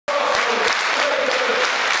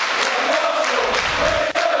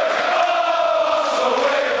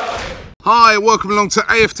Hi, welcome along to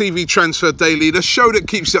AFTV Transfer Daily, the show that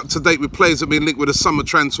keeps you up to date with players that have been linked with a summer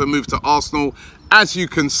transfer move to Arsenal. As you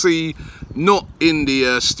can see, not in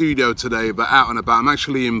the studio today, but out and about. I'm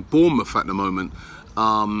actually in Bournemouth at the moment,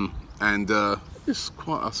 and it's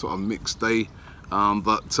quite a sort of mixed day.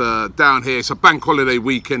 But down here, it's a bank holiday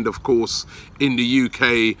weekend, of course, in the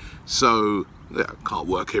UK. So, yeah, I can't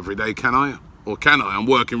work every day, can I? Or can I? I'm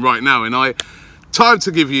working right now, and time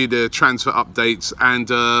to give you the transfer updates.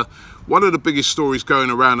 And one of the biggest stories going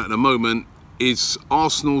around at the moment is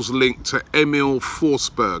Arsenal's link to Emil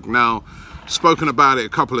Forsberg. Now, spoken about it a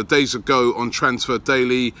couple of days ago on Transfer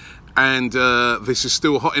Daily, and this is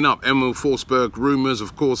still hotting up. Emil Forsberg rumours,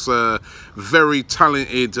 of course, very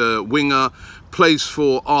talented winger, plays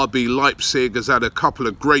for RB Leipzig, has had a couple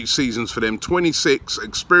of great seasons for them, 26,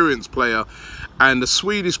 experienced player, and the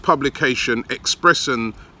Swedish publication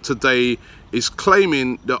Expressen today is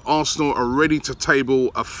claiming that Arsenal are ready to table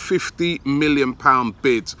a £50 million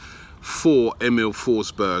bid for Emil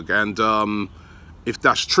Forsberg. And if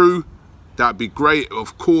that's true, that'd be great.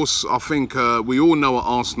 Of course, I think we all know at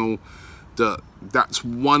Arsenal that that's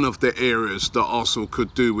one of the areas that Arsenal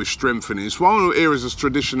could do with strengthening. It's one of the areas that's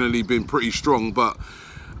traditionally been pretty strong, but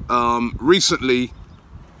recently,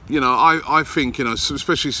 you know, I think, you know,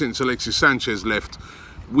 especially since Alexis Sanchez left,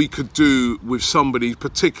 we could do with somebody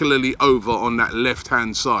particularly over on that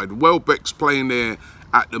left-hand side. Welbeck's playing there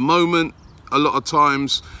at the moment a lot of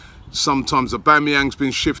times. Sometimes Aubameyang's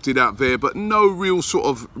been shifted out there, but no real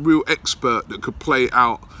expert that could play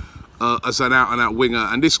out as an out-and-out winger.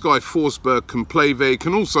 And this guy Forsberg can play there. He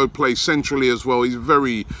can also play centrally as well. He's a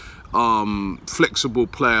very flexible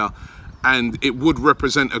player, and it would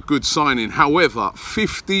represent a good signing. However,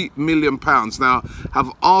 £50 million. Now,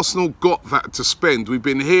 have Arsenal got that to spend? We've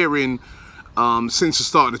been hearing since the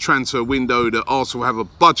start of the transfer window that Arsenal have a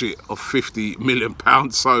budget of £50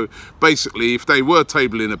 million. So basically, if they were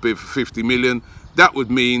tabling a bid for £50 million, that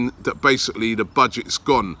would mean that basically the budget's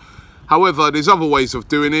gone. However, there's other ways of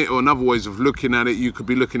doing it, or another ways of looking at it. You could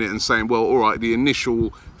be looking at it and saying, well, all right, the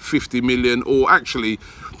initial £50 million, or actually,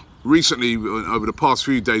 recently, over the past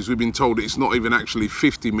few days, we've been told it's not even actually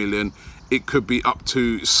 50 million. It could be up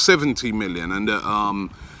to 70 million. And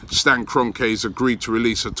Stan Kroenke's agreed to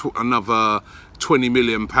release another £20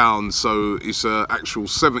 million. So it's an actual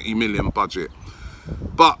 70 million budget.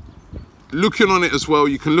 But looking on it as well,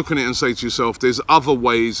 you can look on it and say to yourself, there's other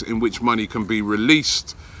ways in which money can be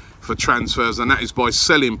released for transfers, and that is by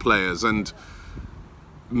selling players. And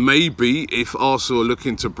maybe if Arsenal are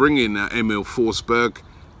looking to bring in Emil Forsberg,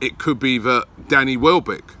 it could be that Danny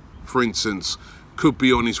Welbeck, for instance, could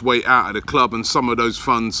be on his way out of the club, and some of those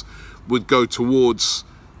funds would go towards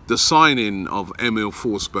the signing of Emil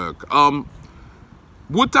Forsberg.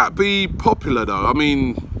 Would that be popular though? I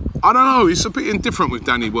mean, I don't know. It's a bit indifferent with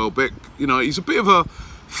Danny Welbeck. You know, he's a bit of a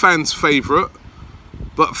fan's favourite,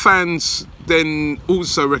 but fans then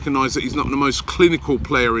also recognise that he's not the most clinical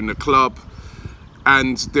player in the club.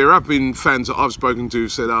 And there have been fans that I've spoken to who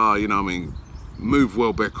said, you know, I mean, move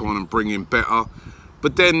Welbeck on and bring him better.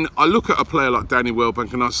 But then I look at a player like Danny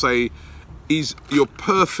Welbeck and I say, he's your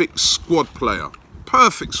perfect squad player.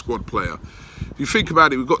 Perfect squad player. If you think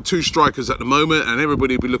about it, we've got two strikers at the moment, and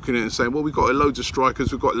everybody will be looking at it and saying, well, we've got loads of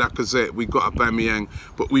strikers. We've got Lacazette, we've got Aubameyang.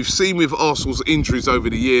 But we've seen with Arsenal's injuries over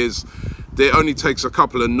the years, there only takes a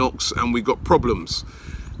couple of knocks and we've got problems.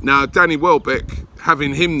 Now, Danny Welbeck,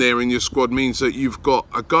 having him there in your squad means that you've got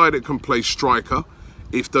a guy that can play striker,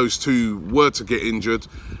 if those two were to get injured,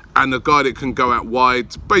 and a guy that can go out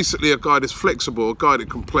wide, basically a guy that's flexible, a guy that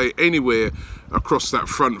can play anywhere across that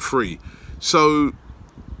front three. So,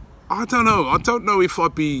 I don't know if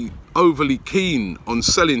I'd be overly keen on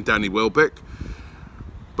selling Danny Welbeck,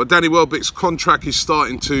 but Danny Welbeck's contract is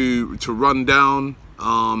starting to run down.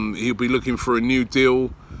 He'll be looking for a new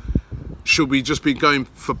deal. Should we just be going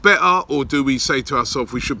for better, or do we say to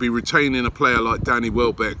ourselves we should be retaining a player like Danny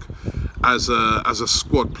Welbeck as a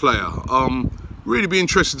squad player? Really be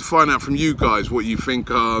interested to find out from you guys what you think.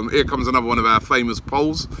 Here comes another one of our famous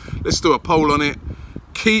polls. Let's do a poll on it.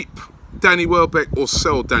 Keep Danny Welbeck or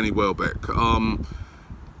sell Danny Welbeck?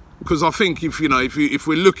 Because I think if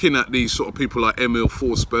we're looking at these sort of people like Emil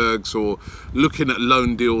Forsbergs, or looking at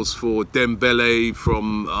loan deals for Dembele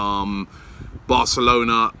from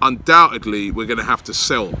Barcelona, undoubtedly we're going to have to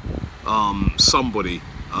sell somebody,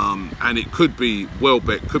 and it could be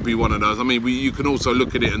Welbeck, could be one of those. I mean, you can also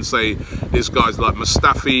look at it and say there's guys like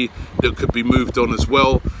Mustafi that could be moved on as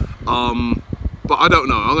well. But I don't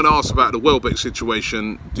know. I'm going to ask about the Welbeck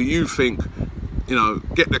situation. Do you think, you know,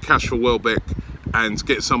 get the cash for Welbeck and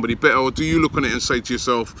get somebody better, or do you look on it and say to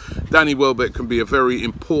yourself, Danny Welbeck can be a very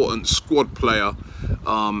important squad player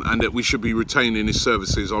and that we should be retaining his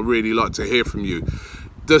services. I'd really like to hear from you.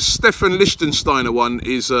 The Stefan Liechtensteiner one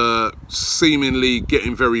is seemingly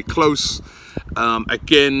getting very close.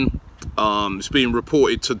 Again, it's being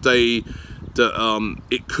reported today that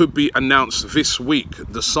it could be announced this week,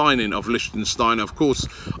 the signing of Liechtensteiner. Of course,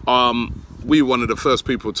 we were one of the first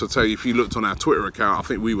people to tell you, if you looked on our Twitter account, I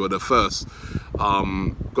think we were the first.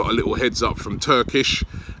 Got a little heads up from Turkish,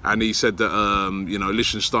 and he said that you know,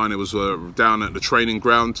 Liechtensteiner was down at the training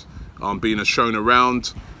ground, being shown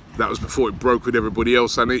around. That was before it broke with everybody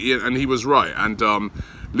else, and he was right. And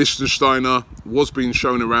Liechtensteiner was being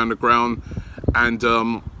shown around the ground,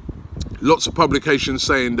 and lots of publications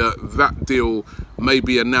saying that that deal may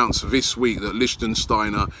be announced this week, that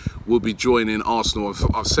Liechtensteiner will be joining Arsenal.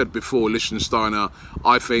 I've said before, Liechtensteiner,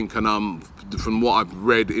 I think, and from what I've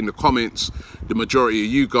read in the comments, the majority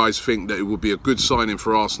of you guys think that it would be a good signing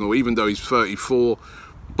for Arsenal, even though he's 34.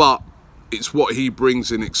 But it's what he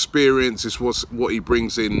brings in experience, it's what he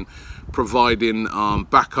brings in providing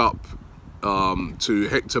backup to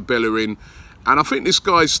Hector Bellerin. And I think this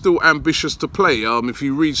guy's still ambitious to play. If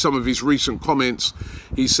you read some of his recent comments,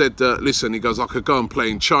 he said that, listen, he goes, I could go and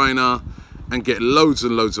play in China and get loads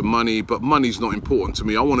and loads of money, but money's not important to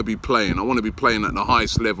me. I want to be playing. I want to be playing at the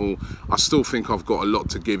highest level. I still think I've got a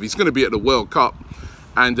lot to give. He's going to be at the World Cup,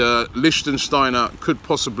 and Liechtensteiner could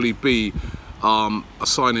possibly be a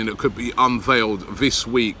signing that could be unveiled this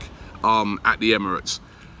week at the Emirates.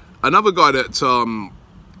 Another guy that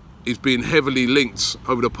is being heavily linked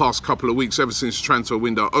over the past couple of weeks, ever since the transfer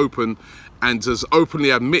window opened, and has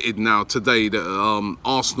openly admitted now today that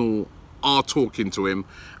Arsenal are talking to him,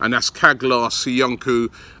 and that's Kaglar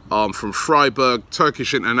Siyuncu from Freiburg,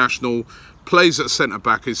 Turkish international, plays at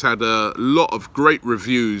centre-back. He's had a lot of great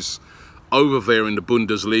reviews over there in the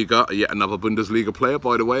Bundesliga. Yet another Bundesliga player,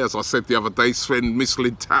 by the way. As I said the other day, Sven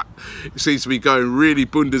Mislintat seems to be going really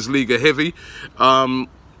Bundesliga heavy.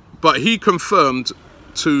 But he confirmed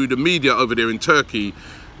to the media over there in Turkey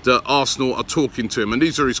that Arsenal are talking to him. And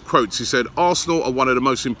these are his quotes. He said, "Arsenal are one of the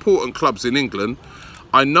most important clubs in England.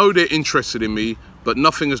 I know they're interested in me, but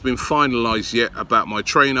nothing has been finalised yet about my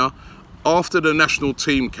trainer. After the national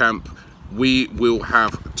team camp, we will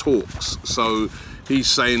have talks." So he's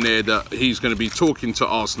saying there that he's going to be talking to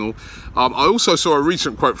Arsenal. I also saw a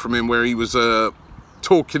recent quote from him where he was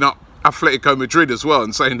talking up Atletico Madrid as well,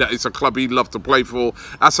 and saying that it's a club he'd love to play for.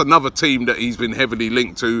 That's another team that he's been heavily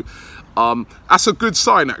linked to. That's a good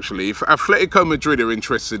sign, actually. If Atletico Madrid are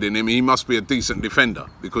interested in him, he must be a decent defender,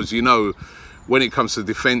 because, you know, when it comes to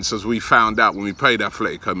defence, as we found out when we played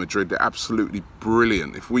Atletico Madrid, they're absolutely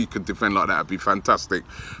brilliant. If we could defend like that, it'd be fantastic.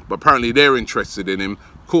 But apparently they're interested in him.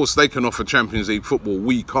 Of course, they can offer Champions League football.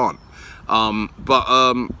 We can't.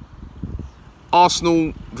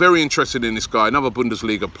 Arsenal, very interested in this guy. Another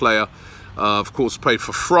Bundesliga player. Of course, played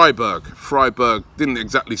for Freiburg. Freiburg didn't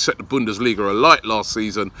exactly set the Bundesliga alight last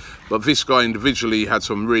season, but this guy individually had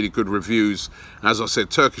some really good reviews. As I said,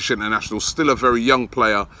 Turkish international, still a very young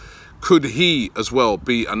player. Could he as well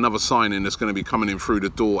be another signing that's going to be coming in through the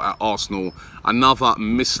door at Arsenal? Another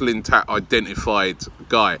Mislintat identified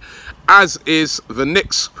guy. As is the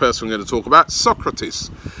next person we're going to talk about, Sokratis.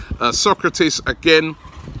 Sokratis, again,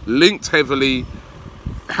 linked heavily,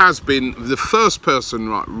 has been the first person,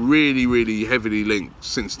 right, really heavily linked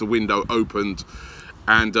since the window opened.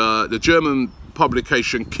 And the German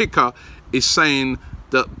publication Kicker is saying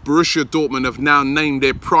that Borussia Dortmund have now named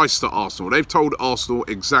their price to Arsenal. They've told Arsenal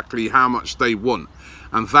exactly how much they want,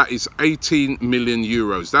 and that is 18 million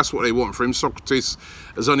euros. That's what they want for him. Sokratis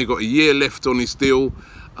has only got a year left on his deal.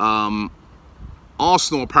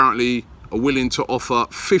 Arsenal apparently are willing to offer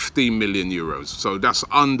 15 million euros. So that's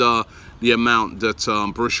under the amount that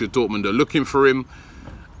Borussia Dortmund are looking for him.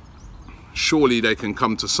 Surely they can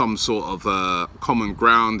come to some sort of common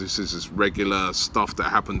ground. This is regular stuff that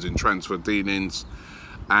happens in transfer dealings.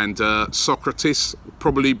 And Sokratis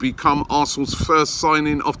probably become Arsenal's first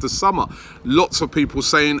signing of the summer. Lots of people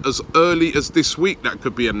saying as early as this week that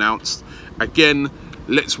could be announced. Again,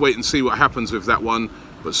 let's wait and see what happens with that one.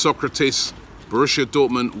 But Sokratis, Borussia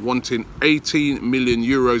Dortmund wanting 18 million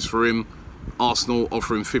euros for him. Arsenal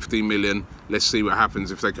offering 15 million. Let's see what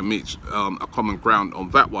happens if they can meet a common ground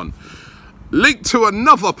on that one. Linked to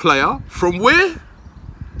another player from where?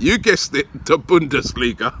 You guessed it, the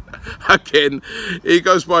Bundesliga. Again, he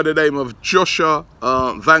goes by the name of Joshua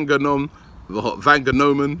Vanganomen.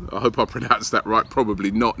 I hope I pronounced that right. Probably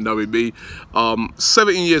not, knowing me.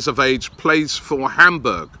 17 years of age, plays for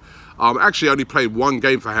Hamburg. Actually only played one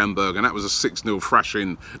game for Hamburg, and that was a 6-0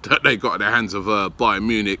 thrashing that they got at the hands of Bayern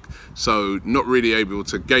Munich. So not really able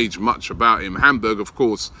to gauge much about him. Hamburg, of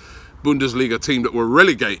course, Bundesliga team that were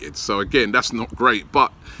relegated. So again, that's not great,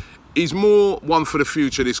 but he's more one for the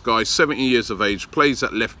future. This guy, 70 years of age, plays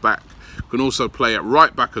at left back, can also play at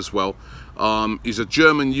right back as well. He's a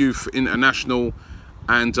German youth international,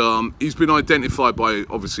 and he's been identified by,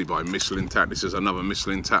 obviously, by Mislintat. This is another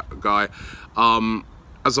Mislintat guy,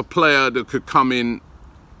 as a player that could come in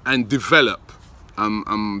and develop,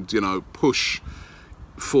 you know, push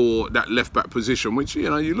for that left back position. Which, you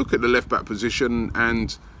know, you look at the left back position,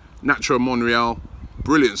 and Nacho Monreal,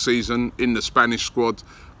 brilliant season in the Spanish squad,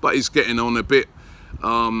 but he's getting on a bit.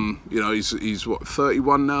 You know, he's what,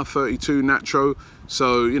 31 now, 32, Nacho.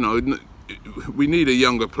 So, you know, we need a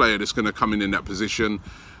younger player that's going to come in that position.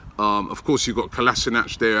 Of course, you've got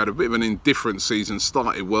Kolasinac there, had a bit of an indifferent season,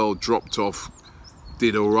 started well, dropped off,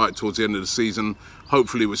 did all right towards the end of the season.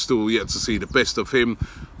 Hopefully, we're still yet to see the best of him.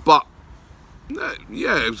 But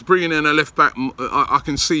yeah, it's bringing in a left back. I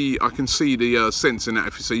can see the sense in that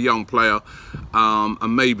if it's a young player,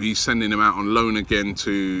 and maybe sending him out on loan again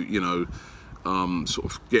to, you know, sort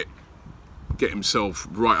of get himself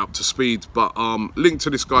right up to speed. But linked to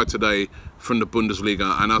this guy today from the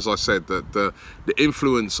Bundesliga, and as I said, that the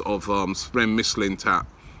influence of Sven Mislintat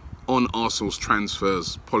on Arsenal's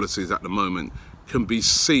transfers policies at the moment can be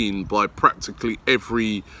seen by practically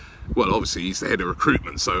every, well, obviously he's the head of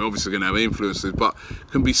recruitment, so obviously going to have influences, but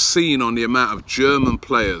can be seen on the amount of German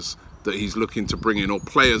players that he's looking to bring in, or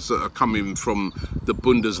players that are coming from the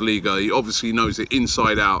Bundesliga. He obviously knows it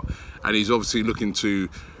inside out, and he's obviously looking to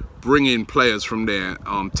bring in players from there,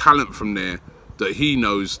 talent from there, that he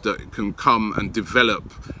knows that can come and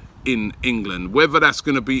develop in England. Whether that's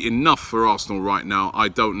going to be enough for Arsenal right now, I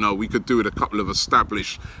don't know. We could do with a couple of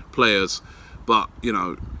established players, but, you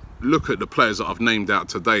know, look at the players that I've named out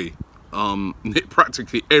today.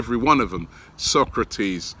 Practically every one of them.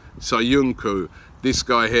 Socrates, Sayuncu, this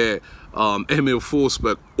guy here, Emil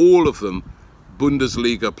Forsberg, all of them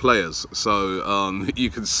Bundesliga players. So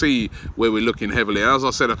you can see where we're looking heavily. As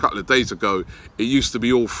I said a couple of days ago, it used to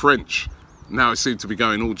be all French. Now it seems to be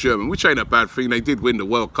going all German, which ain't a bad thing. They did win the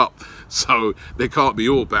World Cup, so they can't be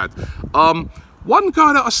all bad. One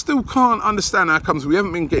guy that I still can't understand how comes we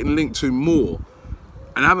haven't been getting linked to more,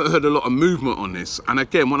 and I haven't heard a lot of movement on this. And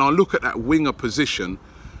again, when I look at that winger position,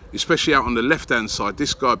 especially out on the left-hand side,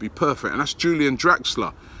 this guy would be perfect, and that's Julian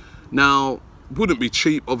Draxler. Now, wouldn't be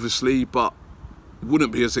cheap, obviously, but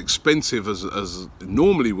wouldn't be as expensive as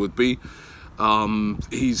normally would be.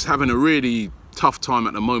 He's having a really tough time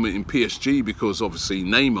at the moment in PSG because obviously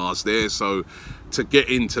Neymar's there, so to get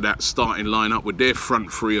into that starting lineup with their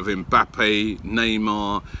front three of Mbappe,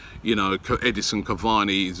 Neymar, you know, Edison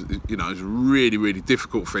Cavani, you know, it's really, really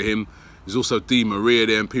difficult for him. There's also Di Maria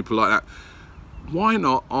there and people like that. Why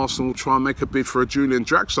not Arsenal try and make a bid for a Julian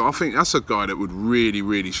Draxler? I think that's a guy that would really,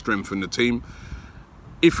 really strengthen the team.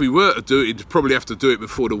 If we were to do it, he'd probably have to do it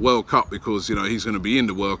before the World Cup because, you know, he's going to be in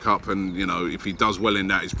the World Cup, and, you know, if he does well in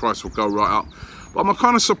that, his price will go right up. But I'm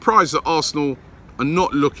kind of surprised that Arsenal are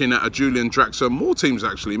not looking at a Julian Draxler. More teams,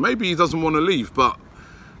 actually. Maybe he doesn't want to leave, but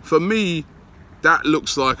for me, that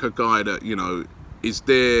looks like a guy that, you know, is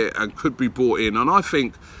there and could be brought in. And I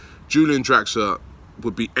think Julian Draxler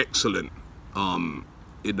would be excellent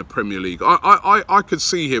in the Premier League. I could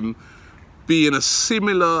see him being a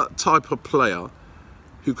similar type of player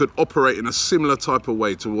who could operate in a similar type of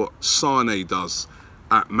way to what Sane does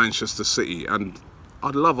at Manchester City. And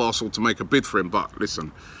I'd love Arsenal to make a bid for him, but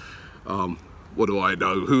listen, what do I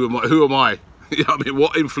know? Who am I? I mean,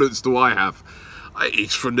 what influence do I have?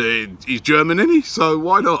 He's German, isn't he? So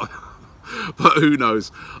why not? But who knows?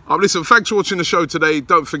 Listen, thanks for watching the show today.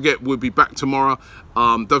 Don't forget, we'll be back tomorrow.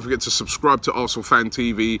 Don't forget to subscribe to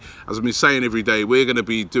ArsenalFanTV. As I've been saying every day, we're going to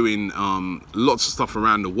be doing lots of stuff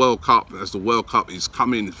around the World Cup, as the World Cup is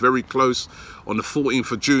coming very close. On the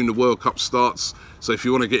 14th of June, the World Cup starts. So if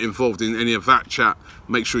you want to get involved in any of that chat,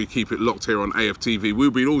 make sure you keep it locked here on AFTV.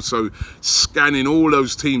 We'll be also scanning all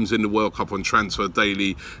those teams in the World Cup on Transfer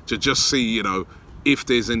Daily to just see, you know, if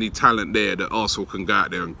there's any talent there that Arsenal can go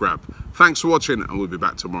out there and grab. Thanks for watching, and we'll be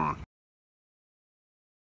back tomorrow.